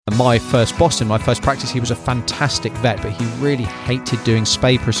my first boss in my first practice. He was a fantastic vet, but he really hated doing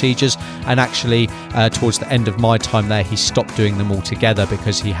spay procedures, and actually towards the end of my time there, he stopped doing them altogether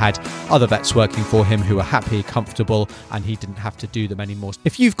because he had other vets working for him who were happy, comfortable, and he didn't have to do them anymore.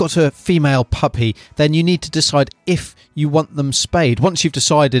 If you've got a female puppy, then you need to decide if you want them spayed. Once you've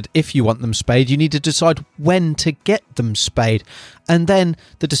decided if you want them spayed, you need to decide when to get them spayed. And then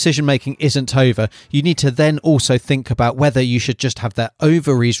the decision making isn't over. You need to then also think about whether you should just have their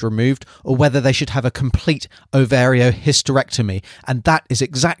ovaries removed or whether they should have a complete ovariohysterectomy. And that is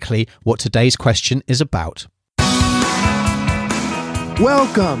exactly what today's question is about.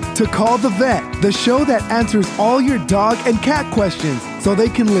 Welcome to Call the Vet, the show that answers all your dog and cat questions so they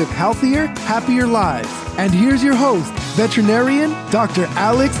can live healthier, happier lives. And here's your host, veterinarian Dr.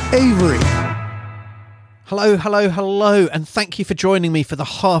 Alex Avery. Hello, and thank you for joining me for the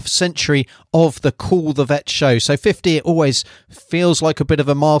half century of the Call the Vet show. So 50, it always feels like a bit of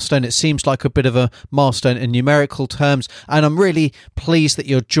a milestone. It seems like a bit of a milestone in numerical terms, and I'm really pleased that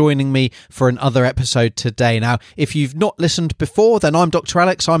you're joining me for another episode today. Now, if you've not listened before, then I'm Dr.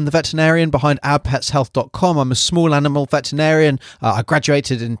 Alex. I'm the veterinarian behind ourpetshealth.com. I'm a small animal veterinarian. I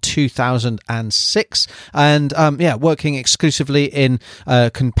graduated in 2006, and working exclusively in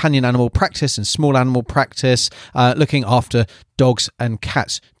companion animal practice and small animal practice. Looking after dogs and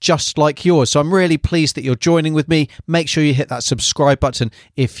cats just like yours. So I'm really pleased that you're joining with me. Make sure you hit that subscribe button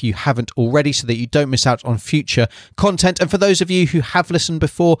if you haven't already so that you don't miss out on future content. And for those of you who have listened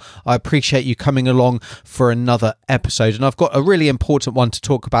before, I appreciate you coming along for another episode. And I've got a really important one to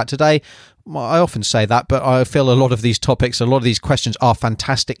talk about today. I often say that, but I feel a lot of these topics, a lot of these questions are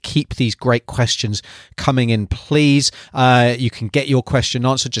fantastic. Keep these great questions coming in, please. You can get your question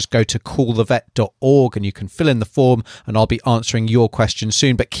answered. Just go to callthevet.org and you can fill in the form and I'll be answering your question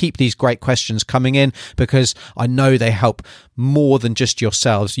soon. But keep these great questions coming in because I know they help more than just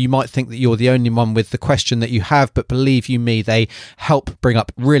yourselves. You might think that you're the only one with the question that you have, but believe you me, they help bring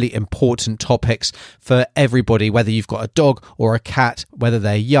up really important topics for everybody, whether you've got a dog or a cat, whether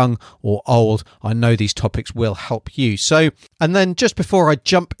they're young or old. I know these topics will help you. So, and then just before I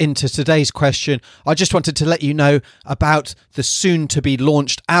jump into today's question, I just wanted to let you know about the soon to be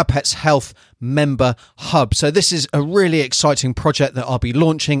launched Our Pets Health member hub. So this is a really exciting project that I'll be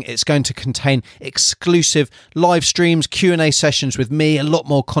launching. It's going to contain exclusive live streams, Q&A sessions with me, a lot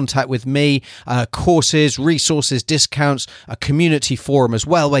more contact with me, courses, resources, discounts, a community forum as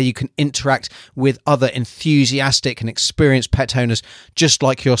well where you can interact with other enthusiastic and experienced pet owners just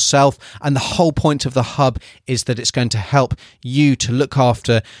like yourself. And the whole point of the hub is that it's going to help you to look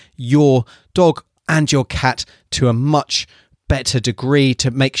after your dog and your cat to a much better degree, to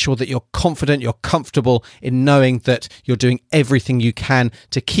make sure that you're confident, you're comfortable in knowing that you're doing everything you can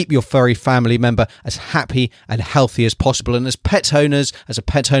to keep your furry family member as happy and healthy as possible. And as pet owners, as a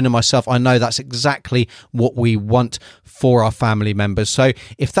pet owner myself, I know that's exactly what we want for our family members. So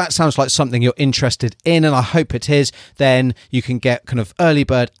if that sounds like something you're interested in, and I hope it is, then you can get kind of early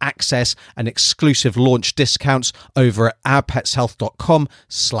bird access and exclusive launch discounts over at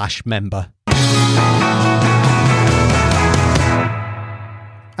ourpetshealth.com/member.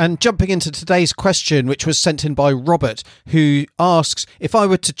 And jumping into today's question, which was sent in by Robert, who asks, if I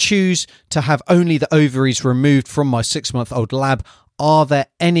were to choose to have only the ovaries removed from my 6-month-old lab, are there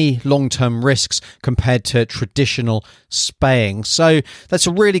any long-term risks compared to traditional spaying? So that's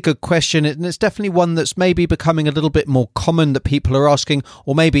a really good question, and it's definitely one that's maybe becoming a little bit more common that people are asking,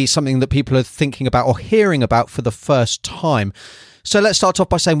 or maybe something that people are thinking about or hearing about for the first time. So let's start off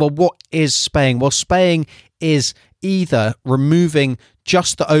by saying, well, what is spaying? Well, spaying is either removing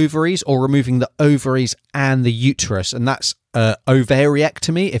just the ovaries or removing the ovaries and the uterus, and that's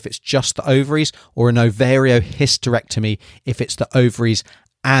ovariectomy if it's just the ovaries, or an ovariohysterectomy if it's the ovaries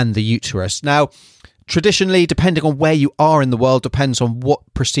and the uterus. Now, traditionally, depending on where you are in the world, depends on what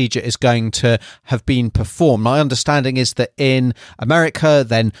procedure is going to have been performed. My understanding is that in America,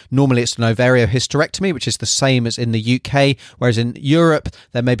 then normally it's an ovariohysterectomy, which is the same as in the UK, whereas in Europe,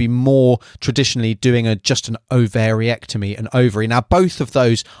 there may be more traditionally doing just an ovariectomy, an ovary. Now, both of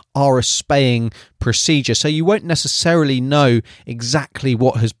those are a spaying procedure, so you won't necessarily know exactly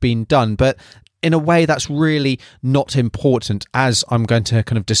what has been done, but in a way, that's really not important, as I'm going to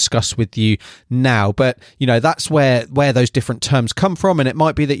kind of discuss with you now. But, you know, that's where those different terms come from. And it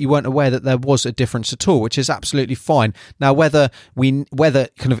might be that you weren't aware that there was a difference at all, which is absolutely fine. Now, whether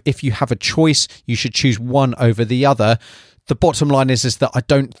kind of if you have a choice, you should choose one over the other. The bottom line is that I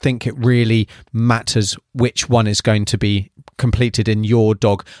don't think it really matters which one is going to be completed in your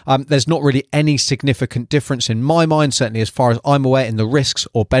dog. There's not really any significant difference in my mind, certainly as far as I'm aware, in the risks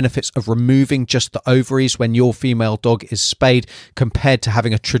or benefits of removing just the ovaries when your female dog is spayed compared to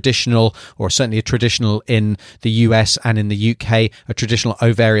having a traditional, or certainly a traditional in the US and in the UK, a traditional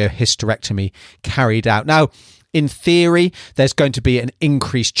ovariohysterectomy carried out. Now, in theory, there's going to be an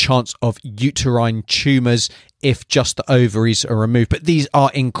increased chance of uterine tumours if just the ovaries are removed, but these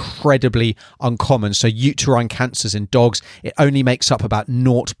are incredibly uncommon. So uterine cancers in dogs, it only makes up about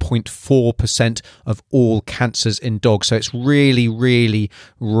 0.4% of all cancers in dogs. So it's really, really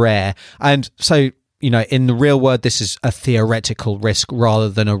rare. And so, in the real world, this is a theoretical risk rather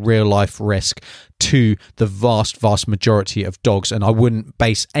than a real life risk to the vast majority of dogs. And I wouldn't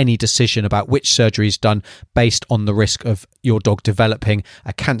base any decision about which surgery is done based on the risk of your dog developing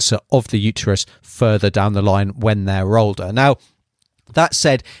a cancer of the uterus further down the line when they're older. Now, that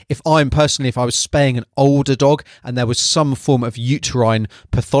said, if I was spaying an older dog and there was some form of uterine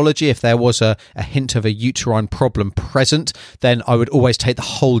pathology, if there was a hint of a uterine problem present, then I would always take the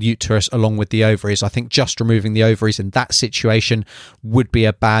whole uterus along with the ovaries. I think just removing the ovaries in that situation would be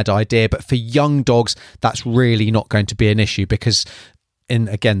a bad idea. But for young dogs, that's really not going to be an issue because in,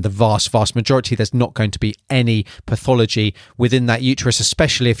 again, the vast majority, there's not going to be any pathology within that uterus,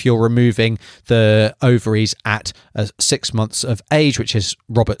 especially if you're removing the ovaries at 6 months of age, which is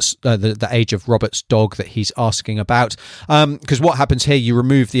Robert's the age of Robert's dog that he's asking about. Because what happens here, you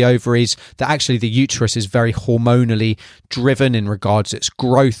remove the ovaries, that actually the uterus is very hormonally driven in regards to its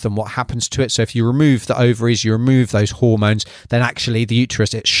growth and what happens to it. So if you remove the ovaries, you remove those hormones, then actually the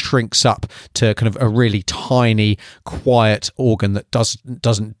uterus, it shrinks up to kind of a really tiny, quiet organ that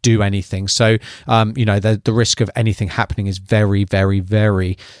doesn't do anything. So the risk of anything happening is very, very,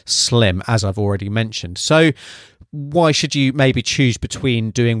 very slim, as I've already mentioned. So why should you maybe choose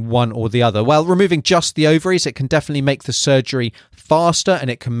between doing one or the other? Well, removing just the ovaries, it can definitely make the surgery faster and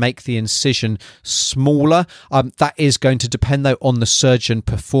it can make the incision smaller. That is going to depend though on the surgeon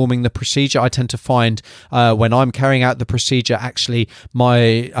performing the procedure. I tend to find when I'm carrying out the procedure, actually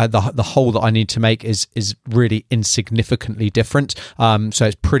my the hole that I need to make is really insignificantly different. So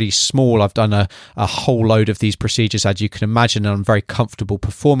it's pretty small. I've done a whole load of these procedures, as you can imagine, and I'm very comfortable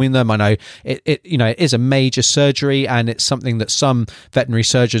performing them. I know it is a major surgery and it's something that some veterinary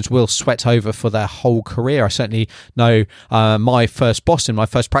surgeons will sweat over for their whole career. I certainly know my first boss in my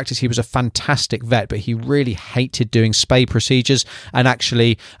first practice, he was a fantastic vet, but he really hated doing spay procedures, and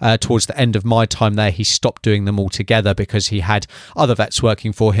actually towards the end of my time there, he stopped doing them altogether because he had other vets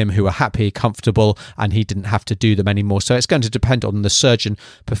working for him who were happy, comfortable, and he didn't have to do them anymore. So it's going to depend on the surgeon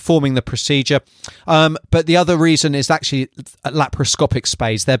performing the procedure. But the other reason is actually laparoscopic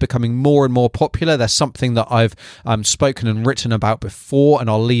spays. They're becoming more and more popular. They're something that I've spoken and written about before, and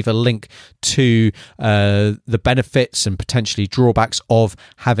I'll leave a link to the benefits and potentially drawbacks of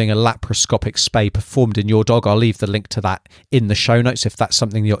having a laparoscopic spay performed in your dog. I'll leave the link to that in the show notes if that's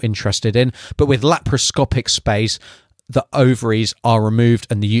something you're interested in. But with laparoscopic spays, the ovaries are removed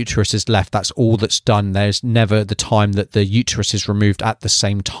and the uterus is left. That's all that's done. There's never the time that the uterus is removed at the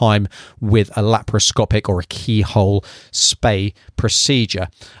same time with a laparoscopic or a keyhole spay procedure.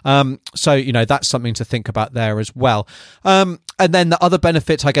 So that's something to think about there as well. And then the other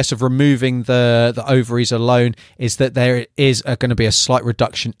benefit, I guess, of removing the ovaries alone is that there is going to be a slight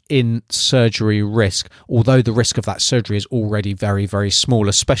reduction in surgery risk, although the risk of that surgery is already very, very small,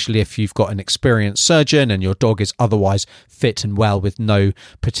 especially if you've got an experienced surgeon and your dog is otherwise fit and well with no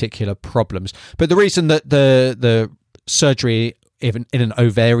particular problems. But the reason that the surgery even in an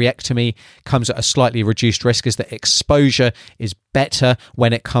ovariectomy comes at a slightly reduced risk is that exposure is better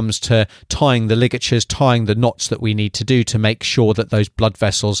when it comes to tying the ligatures, tying the knots that we need to do to make sure that those blood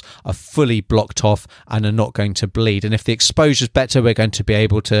vessels are fully blocked off and are not going to bleed. And if the exposure is better, we're going to be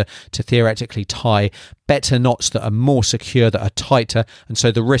able to theoretically tie better knots that are more secure, that are tighter, and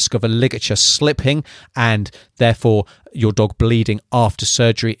so the risk of a ligature slipping and therefore your dog bleeding after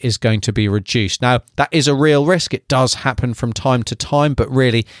surgery is going to be reduced. Now, that is a real risk. It does happen from time to time, but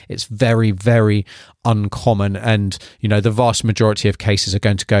really it's very, very uncommon, and the vast majority of cases are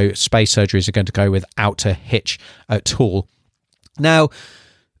going to go, spay surgeries are going to go without a hitch at all. Now,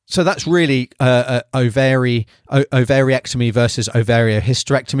 so that's really ovariectomy versus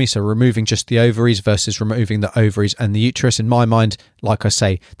ovariohysterectomy, so removing just the ovaries versus removing the ovaries and the uterus. In my mind, like I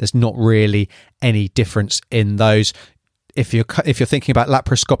say, there's not really any difference in those. If you're thinking about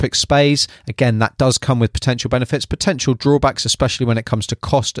laparoscopic spays, again, that does come with potential benefits, potential drawbacks, especially when it comes to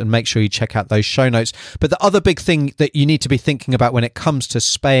cost, and make sure you check out those show notes. But the other big thing that you need to be thinking about when it comes to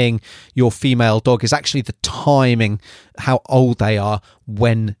spaying your female dog is actually the timing, how old they are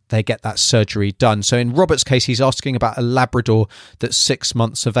when they get that surgery done. So in Robert's case, he's asking about a Labrador that's 6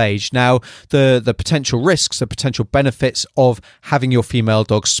 months of age. Now, the potential risks, the potential benefits of having your female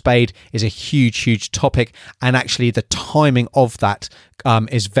dog spayed is a huge topic, and actually the timing of that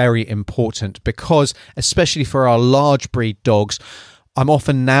is very important, because especially for our large breed dogs, I'm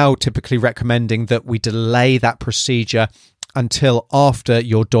often now typically recommending that we delay that procedure until after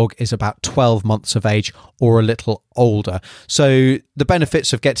your dog is about 12 months of age or a little older. So the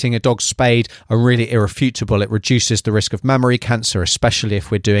benefits of getting a dog spayed are really irrefutable. It reduces the risk of mammary cancer, especially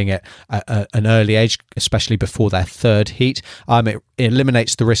if we're doing it at an early age, especially before their third heat. It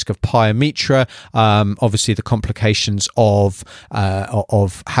eliminates the risk of pyometra, obviously the complications of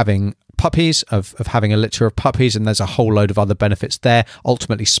having puppies, of having a litter of puppies, and there's a whole load of other benefits there.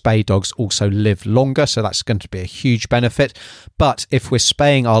 Ultimately, spay dogs also live longer, so that's going to be a huge benefit. But if we're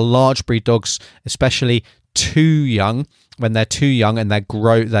spaying our large breed dogs, especially too young, when they're too young and their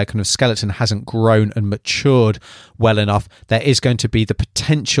kind of skeleton hasn't grown and matured well enough, there is going to be the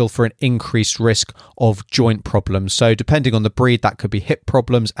potential for an increased risk of joint problems. So depending on the breed, that could be hip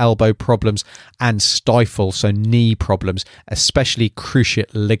problems, elbow problems, and stifle, so knee problems, especially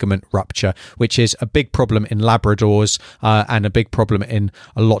cruciate ligament rupture, which is a big problem in Labradors and a big problem in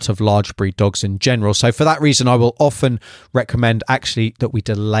a lot of large breed dogs in general. So for that reason, I will often recommend actually that we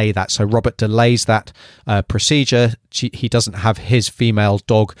delay that. So Robert delays that procedure. He doesn't have his female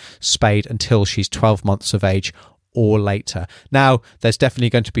dog spayed until she's 12 months of age or later. Now, there's definitely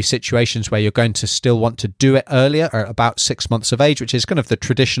going to be situations where you're going to still want to do it earlier, or about 6 months of age, which is kind of the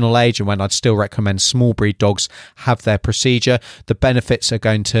traditional age, and when I'd still recommend small breed dogs have their procedure. The benefits are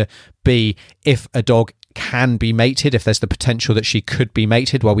going to be if a dog can be mated, if there's the potential that she could be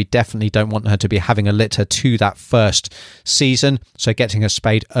mated, well, we definitely don't want her to be having a litter to that first season, so getting her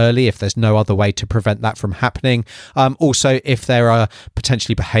spayed early if there's no other way to prevent that from happening. Also, if there are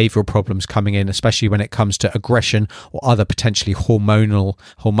potentially behavioural problems coming in, especially when it comes to aggression or other potentially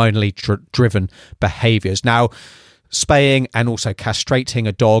hormonally driven behaviours. Now, spaying and also castrating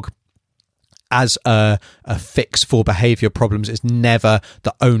a dog as a fix for behaviour problems is never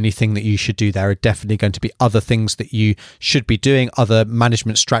the only thing that you should do. There are definitely going to be other things that you should be doing, other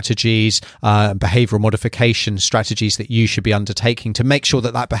management strategies, behavioural modification strategies that you should be undertaking to make sure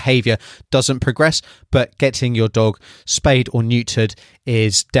that that behaviour doesn't progress. But getting your dog spayed or neutered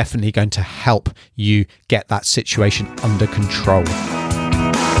is definitely going to help you get that situation under control.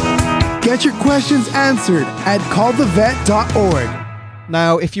 Get your questions answered at callthevet.org.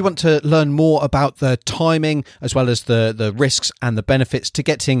 Now, if you want to learn more about the timing as well as the risks and the benefits to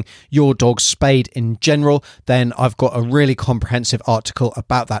getting your dog spayed in general, then I've got a really comprehensive article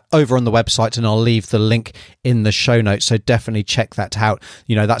about that over on the website, and I'll leave the link in the show notes. So definitely check that out.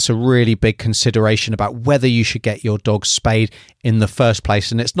 You know, that's a really big consideration about whether you should get your dog spayed in the first place.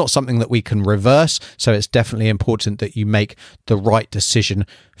 And it's not something that we can reverse. So it's definitely important that you make the right decision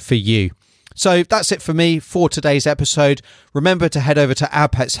for you. So that's it for me for today's episode. Remember to head over to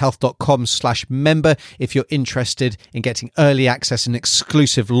ourpetshealth.com/member if you're interested in getting early access and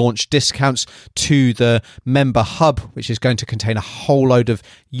exclusive launch discounts to the member hub, which is going to contain a whole load of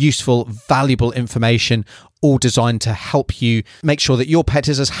useful, valuable information, all designed to help you make sure that your pet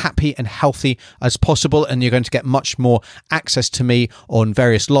is as happy and healthy as possible. And you're going to get much more access to me on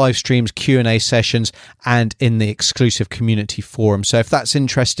various live streams, Q&A sessions, and in the exclusive community forum. So if that's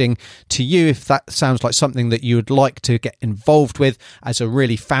interesting to you, if that sounds like something that you would like to get involved with as a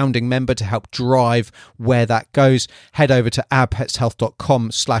really founding member to help drive where that goes, head over to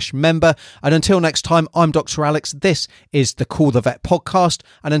ourpetshealth.com/member. And until next time, I'm Dr. Alex. This is the Call the Vet podcast.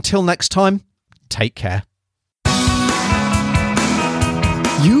 And until next time, take care.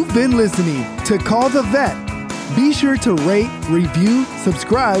 You've been listening to Call the Vet. Be sure to rate, review,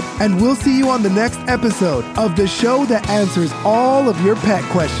 subscribe, and we'll see you on the next episode of the show that answers all of your pet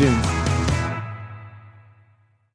questions.